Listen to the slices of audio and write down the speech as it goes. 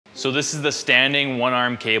So this is the standing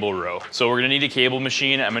one-arm cable row. So we're gonna need a cable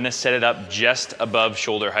machine. I'm gonna set it up just above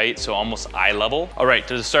shoulder height, so almost eye level. All right,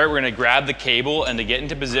 to start, we're gonna grab the cable and to get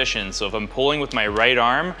into position. So if I'm pulling with my right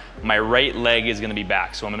arm, my right leg is gonna be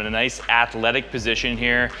back. So I'm in a nice athletic position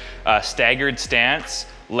here, staggered stance,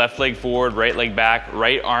 left leg forward, right leg back,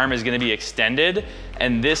 right arm is gonna be extended.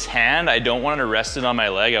 And this hand, I don't want it rested on my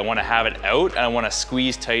leg. I wanna have it out and I wanna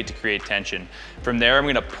squeeze tight to create tension. From there, I'm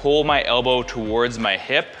gonna pull my elbow towards my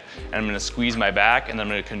hip and I'm gonna squeeze my back and then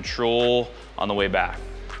I'm gonna control on the way back.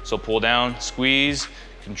 So pull down, squeeze,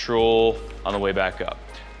 control on the way back up.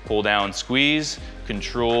 Pull down, squeeze,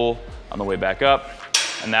 control on the way back up.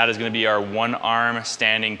 And that is gonna be our one arm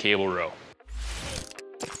standing cable row.